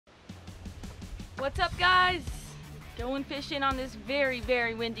What's up, guys? Going fishing on this very,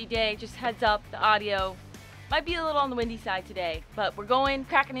 very windy day. Just heads up, the audio might be a little on the windy side today, but we're going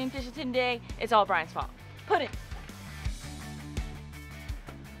cracking in fishing today. It's all Brian's fault. Put it.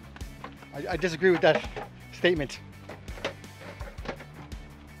 I disagree with that statement.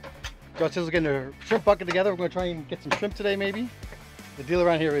 Darcizzle's getting a shrimp bucket together. We're going to try and get some shrimp today, maybe. The deal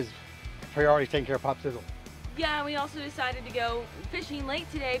around here is priority taking care of Pop Sizzle. Yeah, we also decided to go fishing late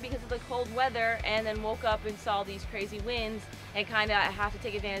today because of the cold weather, and then woke up and saw these crazy winds and kind of have to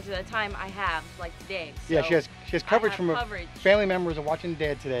take advantage of the time I have, like today. So yeah, she has coverage from her family members are watching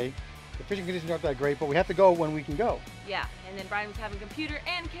Dad today. The fishing conditions aren't that great, but we have to go when we can go. Yeah, and then Brian was having computer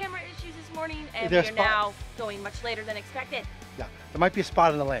and camera issues this morning, and we are now going much later than expected. Yeah, there might be a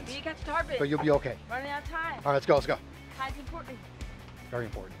spot in the lens. We need to catch tarpon. But you'll be okay. Running out of time. All right, let's go, let's go. Time's important. Very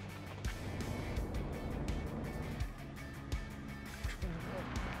important.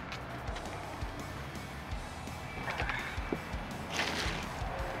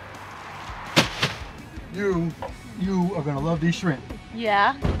 You are gonna love these shrimp.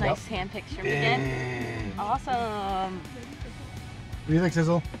 Yeah, nice hand-picked shrimp again. Awesome. What do you think,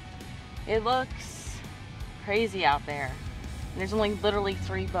 Sizzle? It looks crazy out there. And there's only literally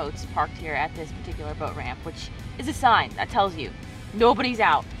 3 boats parked here at this particular boat ramp, which is a sign that tells you nobody's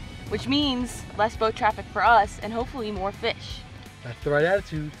out, which means less boat traffic for us and hopefully more fish. That's the right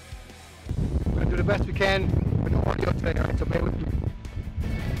attitude. We're gonna do the best we can with no audio today, all right? So bear with me.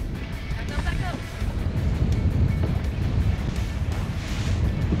 Back up.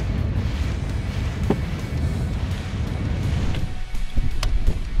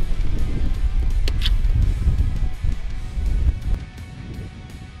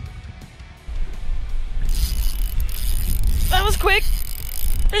 That was quick.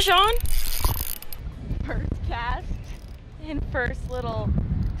 Fish on. First cast and first little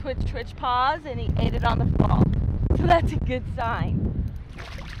twitch pause, and he ate it on the fall. So that's a good sign.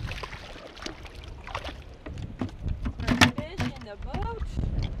 First fish in the boat.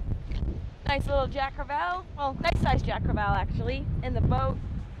 Nice little jack crevalle. Well, nice sized jack crevalle actually in the boat.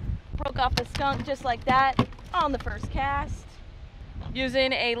 Broke off a skunk just like that on the first cast.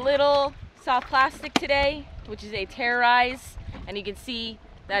 Using a little soft plastic today, which is a Terrorize, and you can see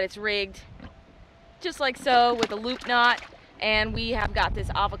that it's rigged just like so with a loop knot, and we have got this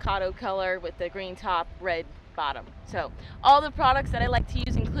avocado color with the green top, red bottom. So all the products that I like to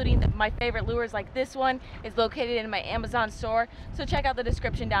use, including my favorite lures like this one, is located in my Amazon store, so check out the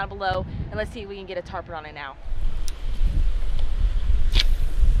description down below and let's see if we can get a tarpon on it now.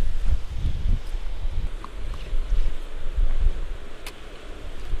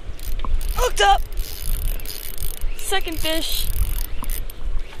 Hooked up! Second fish.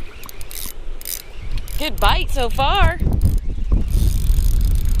 Good bite so far.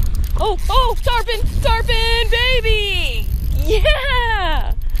 Oh, tarpon, baby!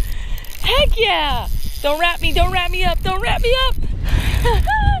 Yeah! Heck yeah! Don't wrap me up!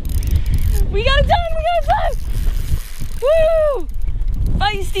 We got it done! Woo!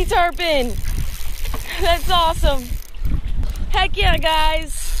 Feisty tarpon! That's awesome! Heck yeah,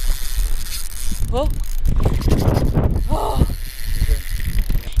 guys! Whoa. Oh.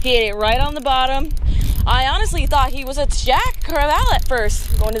 He hit it right on the bottom. I honestly thought he was a jack crevalle at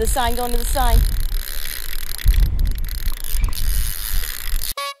first. Going to the sign. Go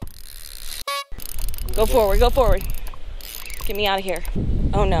forward. Get me out of here.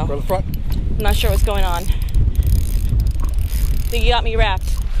 Oh no. Go to the front. I'm not sure what's going on. I think he got me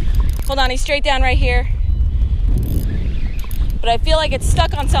wrapped. Hold on, he's straight down right here. But I feel like it's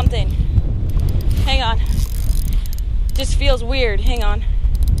stuck on something. Hang on. Just feels weird. Hang on.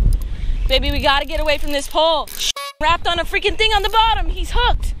 Baby, we gotta get away from this pole. Wrapped on a freaking thing on the bottom. He's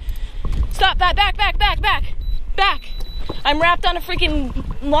hooked. Stop. Back. I'm wrapped on a freaking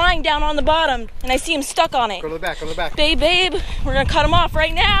line down on the bottom, and I see him stuck on it. Go to the back. Babe, we're gonna cut him off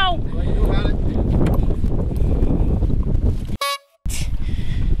right now. What do you do about it?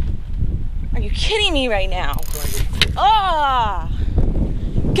 Are you kidding me right now? Ah!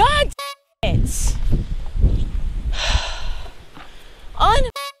 God damn it!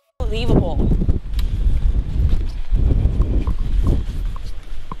 Unbelievable.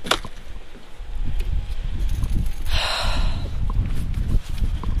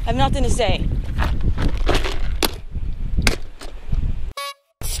 I have nothing to say.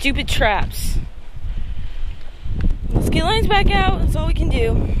 Stupid traps. Let's get lines back out. That's all we can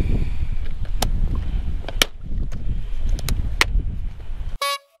do.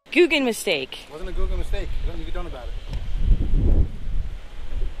 Guggen mistake. It wasn't a Guggen mistake. There's nothing you can do about it.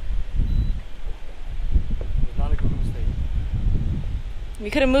 It was not a Guggen mistake. We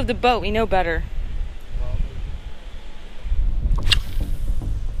could have moved the boat. We know better.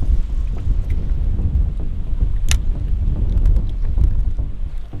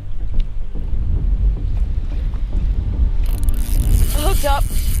 picked up.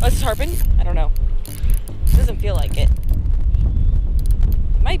 Oh, it's tarpon? I don't know. Doesn't feel like it.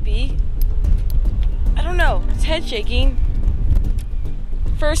 It might be. I don't know. It's head shaking.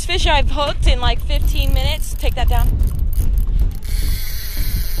 First fish I've hooked in like 15 minutes. Take that down.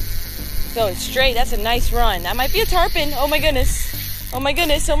 Going straight. That's a nice run. That might be a tarpon. Oh my goodness. Oh my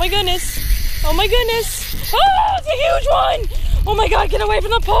goodness. Oh my goodness. Oh my goodness. Oh, it's a huge one. Oh my God, get away from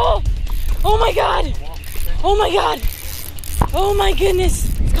the pole. Oh my God. Oh my God. Oh my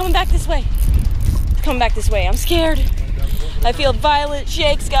goodness. It's coming back this way. It's coming back this way. I'm scared. I feel violent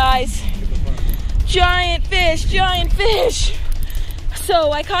shakes, guys. Giant fish, giant fish.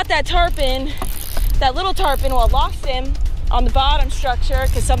 So I caught that tarpon, that little tarpon, well, lost him on the bottom structure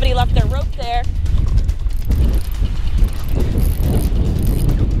because somebody left their rope there.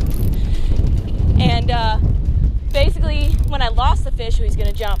 And basically, when I lost the fish, he's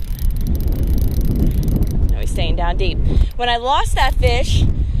gonna jump. No, he's staying down deep. When I lost that fish,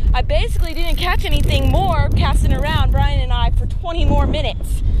 I basically didn't catch anything more casting around, Brian and I, for 20 more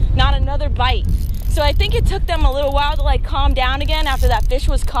minutes. Not another bite. So I think it took them a little while to like calm down again after that fish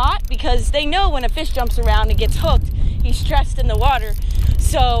was caught, because they know when a fish jumps around and gets hooked, he's stressed in the water.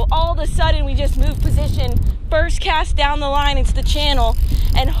 So all of a sudden we just moved position, first cast down the line into the channel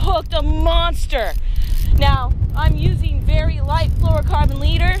and hooked a monster. Now I'm using very light fluorocarbon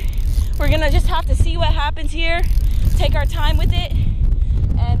leader. We're gonna just have to see what happens here, take our time with it,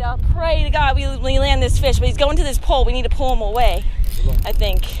 and pray to God we land this fish. But he's going to this pole. We need to pull him away, I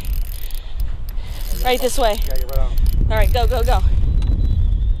think. Right this way. Yeah, you're right on. All right, go, go, go.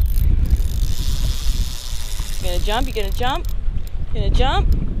 You're gonna jump, you're gonna jump, you're gonna jump.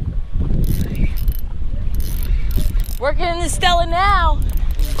 Working in the Stella now.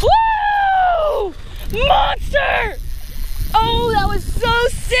 Woo! Monster! Oh, that was so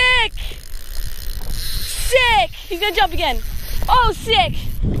sick! Sick! He's gonna jump again. Oh, sick!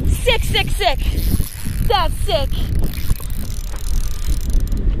 Sick, sick, sick. That's sick.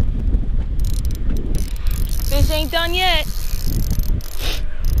 Fish ain't done yet.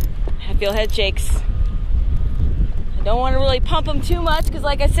 I feel head shakes. I don't want to really pump them too much because,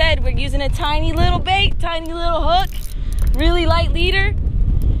 like I said, we're using a tiny little bait, tiny little hook, really light leader.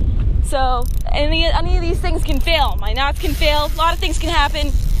 So any of these things can fail. My knots can fail. A lot of things can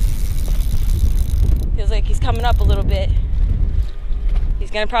happen. Feels like he's coming up a little bit.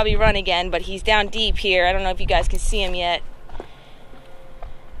 He's gonna probably run again, but he's down deep here. I don't know if you guys can see him yet.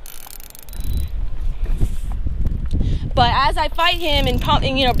 But as I fight him and pump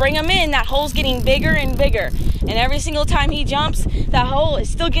and bring him in, that hole's getting bigger and bigger. And every single time he jumps, that hole is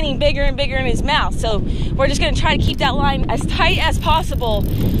still getting bigger and bigger in his mouth. So we're just gonna try to keep that line as tight as possible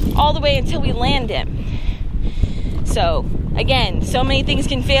all the way until we land him. So again, so many things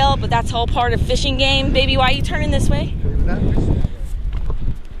can fail, but that's all part of fishing game. Baby, why are you turning this way?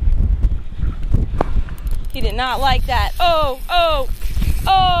 He did not like that. Oh, oh,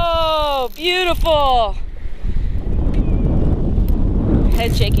 oh, beautiful.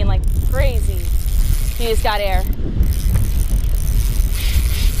 Head shaking like crazy. He just got air.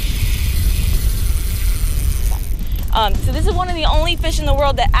 So this is one of the only fish in the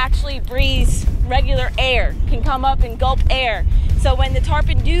world that actually breathes regular air, can come up and gulp air. So when the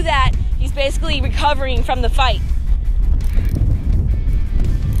tarpon do that, he's basically recovering from the fight.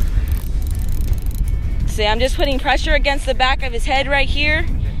 See, I'm just putting pressure against the back of his head right here.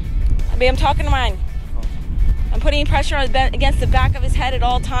 I mean, I'm talking to mine. I'm putting pressure against the back of his head at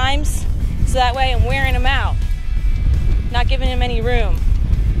all times, so that way I'm wearing him out, not giving him any room.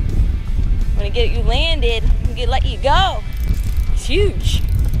 When I get you landed, I'm gonna let you go. It's huge.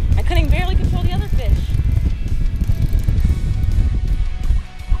 I couldn't barely control the other fish.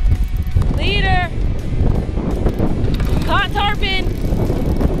 Leader! Caught tarpon!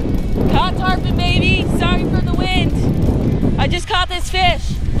 Caught tarpon, baby! Sorry for the wind. I just caught this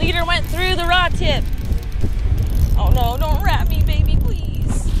fish. Leader went through the rod tip. Oh no, don't wrap me, baby,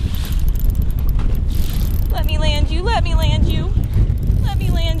 please. Let me land you, let me land you. Let me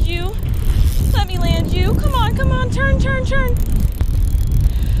land you. Let me land you. Come on, turn, turn, turn.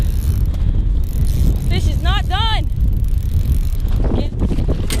 Fish is not done.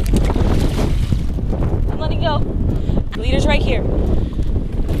 I'm letting go. The leader's right here.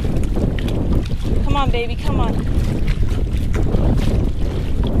 Come on, baby, come on.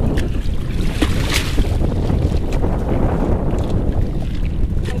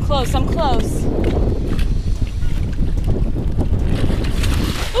 I'm close.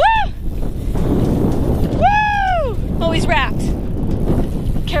 Woo! Woo! Oh, he's wrapped.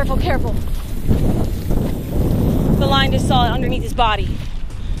 Careful, careful. The line just saw it underneath his body.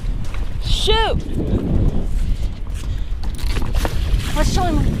 Shoot! let's show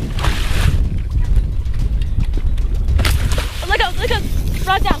him. Look out, look out.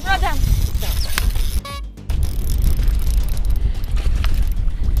 Rod down, rod down.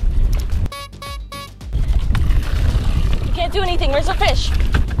 You can't do anything. Where's the fish?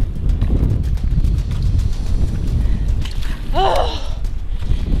 Oh,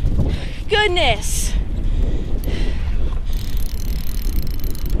 goodness.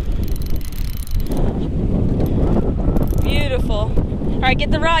 Beautiful. All right,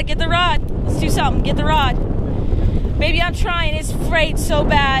 get the rod, get the rod. Let's do something, get the rod. Baby, I'm trying. It's frayed so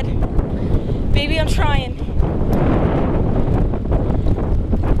bad. Baby, I'm trying.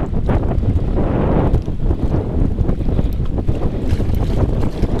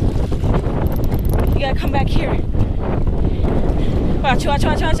 You gotta come back here. Watch, watch,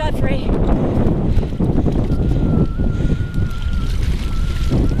 watch, watch, watch, free.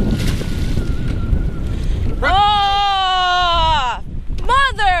 Oh,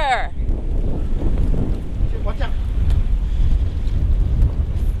 mother! Watch out.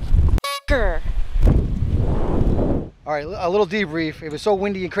 All right, a little debrief. It was so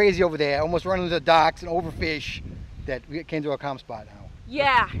windy and crazy over there. I almost run into the docks and overfish that we came to a calm spot now.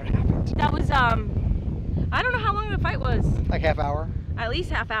 Yeah, that was, I don't know how long the fight was. Like half hour. At least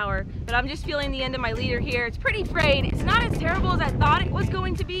half hour, but I'm just feeling the end of my leader here. It's pretty frayed. It's not as terrible as I thought it was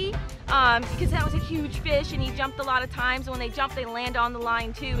going to be because that was a huge fish and he jumped a lot of times. When they jump, they land on the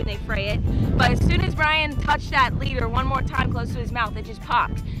line too and they fray it. But as soon as Brian touched that leader one more time close to his mouth, it just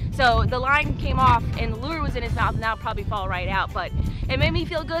popped. So the line came off and the lure was in his mouth and that'll probably fall right out. But it made me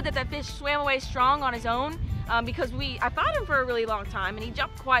feel good that that fish swam away strong on his own because I fought him for a really long time and he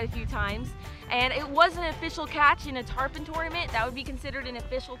jumped quite a few times. And it was an official catch in a tarpon tournament. That would be considered an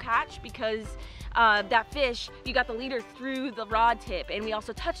official catch because that fish, you got the leader through the rod tip, and we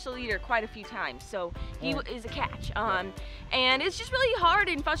also touched the leader quite a few times. So he is a catch. And it's just really hard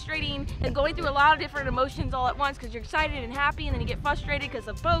and frustrating and going through a lot of different emotions all at once because you're excited and happy, and then you get frustrated because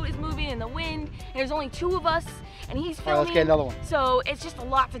the boat is moving in the wind, and there's only 2 of us, and he's filming. All right, let's get another one. So it's just a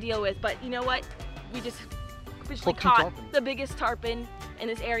lot to deal with, but you know what? We just officially caught the biggest tarpon in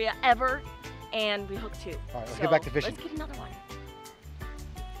this area ever. And we hooked 2. All right, let's get back to fishing. Let's get another one.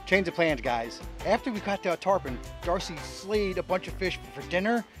 Change of plans, guys. After we caught that tarpon, Darcy slayed a bunch of fish for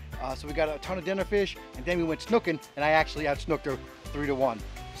dinner. So we got a ton of dinner fish, and then we went snooking, and I actually out-snooked her 3-1.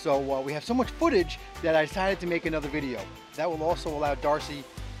 So we have so much footage that I decided to make another video. That will also allow Darcy,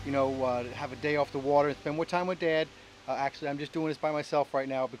 you know, to have a day off the water and spend more time with Dad. Actually, I'm just doing this by myself right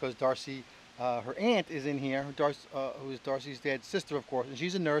now because Darcy, her aunt is in here, who is Darcy's dad's sister, of course, and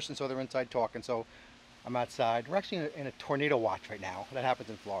she's a nurse, and so they're inside talking, so I'm outside. We're actually in a tornado watch right now. That happens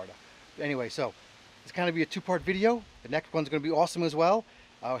in Florida. But anyway, so it's going to be a 2-part video. The next one's going to be awesome as well.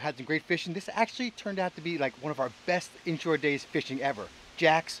 Had some great fishing. This actually turned out to be like one of our best inshore days fishing ever.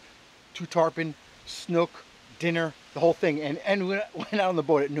 Jacks, 2 tarpon, snook, dinner, the whole thing, and we went out on the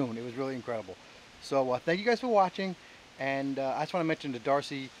boat at noon. It was really incredible. So thank you guys for watching, and I just want to mention to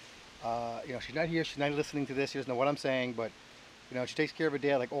Darcy, you know, she's not here, she's not listening to this, she doesn't know what I'm saying, but you know, she takes care of her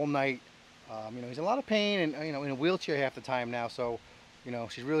dad like all night. You know, he's in a lot of pain and you know, in a wheelchair half the time now, so you know,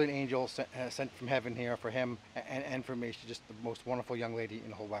 she's really an angel sent from heaven here for him and for me. She's just the most wonderful young lady in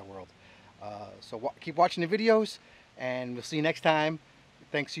the whole wide world. So keep watching the videos, and we'll see you next time.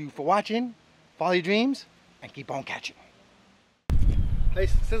 Thanks you for watching. Follow your dreams and keep on catching. Hey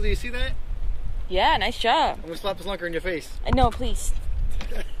Sizzle, you see that? Yeah, nice job. I'm gonna slap this lunker in your face. No, please.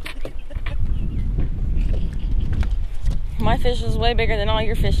 My fish was way bigger than all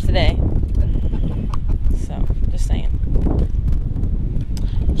your fish today. So, just saying.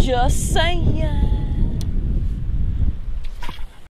 Just saying.